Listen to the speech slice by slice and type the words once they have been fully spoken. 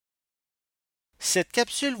Cette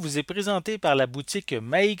capsule vous est présentée par la boutique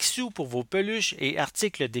Maixu pour vos peluches et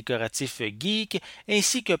articles décoratifs geek,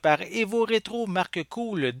 ainsi que par Evo Retro, marque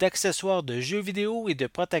cool d'accessoires de jeux vidéo et de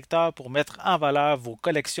protecteurs pour mettre en valeur vos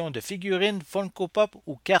collections de figurines Funko Pop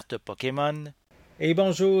ou cartes Pokémon. Et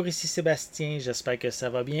bonjour, ici Sébastien, j'espère que ça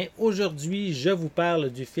va bien. Aujourd'hui, je vous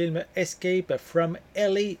parle du film Escape from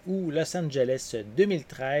LA ou Los Angeles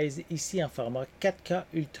 2013, ici en format 4K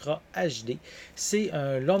Ultra HD. C'est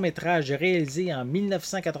un long métrage réalisé en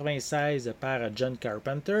 1996 par John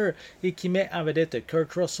Carpenter et qui met en vedette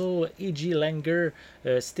Kurt Russell, E.G. Langer,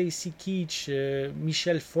 Stacy Keach,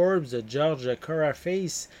 Michelle Forbes, George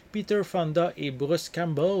Coraface, Peter Fonda et Bruce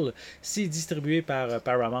Campbell. C'est distribué par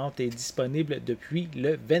Paramount et disponible depuis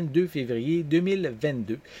le 22 février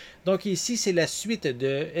 2022. Donc ici, c'est la suite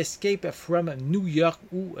de Escape from New York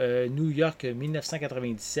ou New York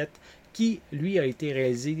 1997 qui, lui, a été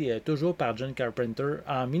réalisé toujours par John Carpenter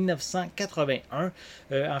en 1981.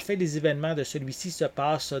 En fait, les événements de celui-ci se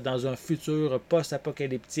passent dans un futur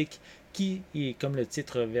post-apocalyptique qui, comme le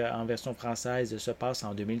titre en version française, se passe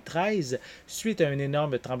en 2013, suite à un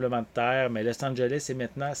énorme tremblement de terre, mais Los Angeles est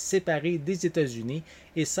maintenant séparé des États-Unis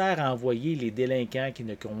et sert à envoyer les délinquants qui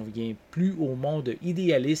ne conviennent plus au monde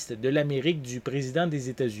idéaliste de l'Amérique du président des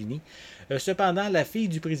États-Unis. Cependant, la fille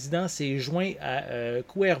du président s'est jointe à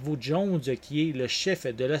Cuervo Jones, qui est le chef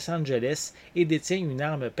de Los Angeles et détient une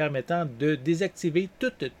arme permettant de désactiver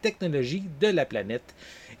toute technologie de la planète.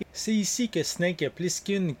 C'est ici que Snake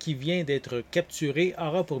Plissken, qui vient d'être capturé,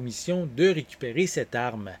 aura pour mission de récupérer cette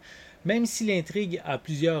arme. Même si l'intrigue a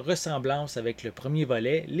plusieurs ressemblances avec le premier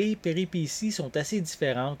volet, les péripéties sont assez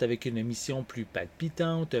différentes avec une mission plus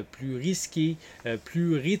palpitante, plus risquée,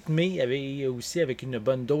 plus rythmée, et aussi avec une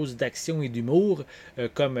bonne dose d'action et d'humour,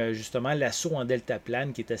 comme justement l'assaut en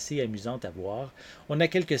deltaplane qui est assez amusante à voir. On a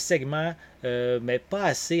quelques segments, mais pas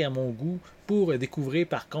assez à mon goût, pour découvrir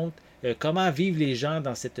par contre comment vivent les gens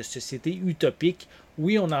dans cette société utopique.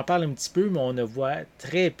 Oui, on en parle un petit peu, mais on ne voit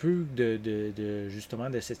très peu justement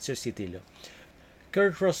de cette société-là.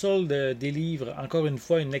 Kurt Russell délivre encore une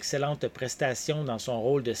fois une excellente prestation dans son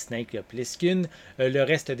rôle de Snake Plissken. Le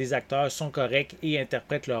reste des acteurs sont corrects et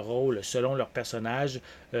interprètent leur rôle selon leur personnage,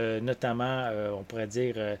 notamment, on pourrait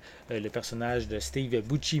dire, le personnage de Steve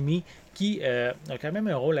Buscemi, qui a quand même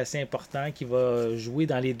un rôle assez important, qui va jouer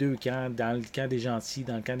dans les deux camps, dans le camp des gentils,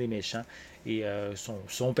 dans le camp des méchants. Et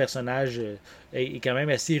son personnage est quand même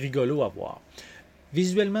assez rigolo à voir.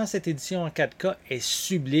 Visuellement, cette édition en 4K est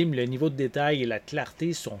sublime. Le niveau de détail et la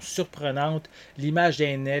clarté sont surprenantes. L'image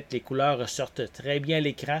est nette, les couleurs ressortent très bien à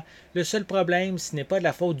l'écran. Le seul problème, ce n'est pas de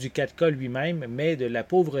la faute du 4K lui-même, mais de la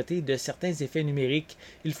pauvreté de certains effets numériques.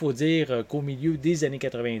 Il faut dire qu'au milieu des années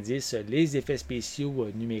 90, les effets spéciaux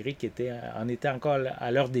numériques en étaient encore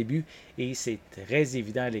à leur début et c'est très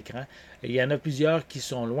évident à l'écran. Il y en a plusieurs qui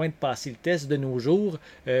sont loin de passer le test de nos jours.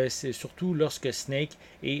 C'est surtout lorsque Snake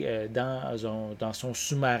est dans son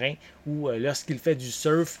sous-marin ou lorsqu'il fait du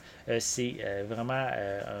surf. C'est vraiment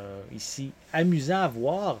ici amusant à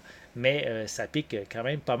voir, mais ça pique quand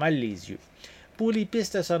même pas mal les yeux. Pour les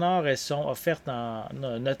pistes sonores, elles sont offertes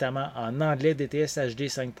notamment en anglais DTS HD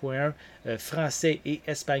 5.1, français et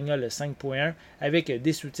espagnol 5.1, avec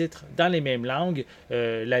des sous-titres dans les mêmes langues.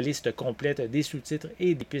 La liste complète des sous-titres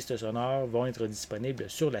et des pistes sonores vont être disponibles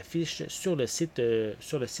sur la fiche sur le site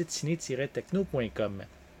ciné-techno.com.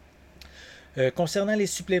 Concernant les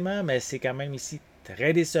suppléments, mais c'est quand même ici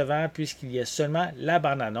très décevant puisqu'il y a seulement la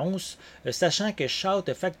bande-annonce, sachant que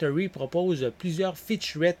Shout Factory propose plusieurs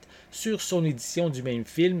featurettes sur son édition du même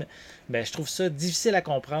film. Ben, je trouve ça difficile à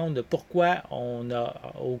comprendre pourquoi on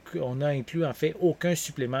a inclus en fait aucun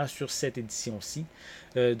supplément sur cette édition-ci.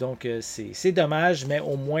 Donc c'est dommage, mais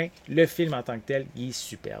au moins le film en tant que tel il est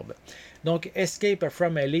superbe. Donc Escape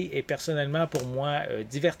from LA est personnellement pour moi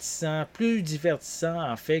divertissant, plus divertissant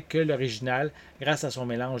en fait que l'original grâce à son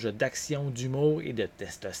mélange d'action, d'humour et de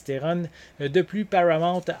testostérone. De plus,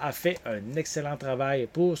 Paramount a fait un excellent travail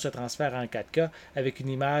pour ce transfert en 4K avec une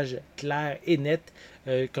image claire et nette.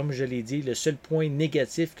 Comme je l'ai dit, le seul point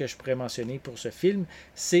négatif que je pourrais mentionner pour ce film,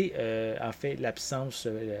 c'est en fait l'absence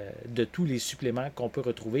de tous les suppléments qu'on peut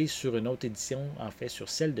retrouver sur une autre édition, en fait sur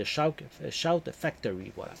celle de Shout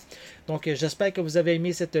Factory. Voilà. Donc j'espère que vous avez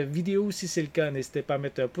aimé cette vidéo. Si c'est le cas, n'hésitez pas à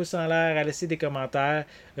mettre un pouce en l'air, à laisser des commentaires.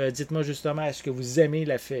 Dites-moi justement, est-ce que vous aimez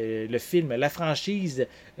le film, la franchise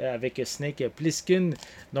avec Snake Plissken,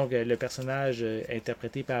 donc le personnage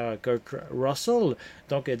interprété par Kurt Russell.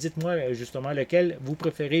 Donc dites-moi justement lequel vous vous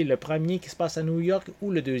préférez le premier qui se passe à New York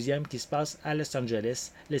ou le deuxième qui se passe à Los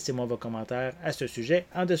Angeles? Laissez-moi vos commentaires à ce sujet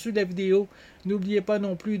en dessous de la vidéo. N'oubliez pas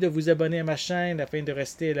non plus de vous abonner à ma chaîne afin de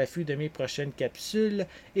rester à l'affût de mes prochaines capsules.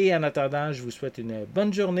 Et en attendant, je vous souhaite une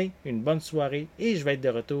bonne journée, une bonne soirée et je vais être de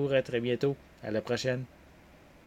retour très bientôt. À la prochaine.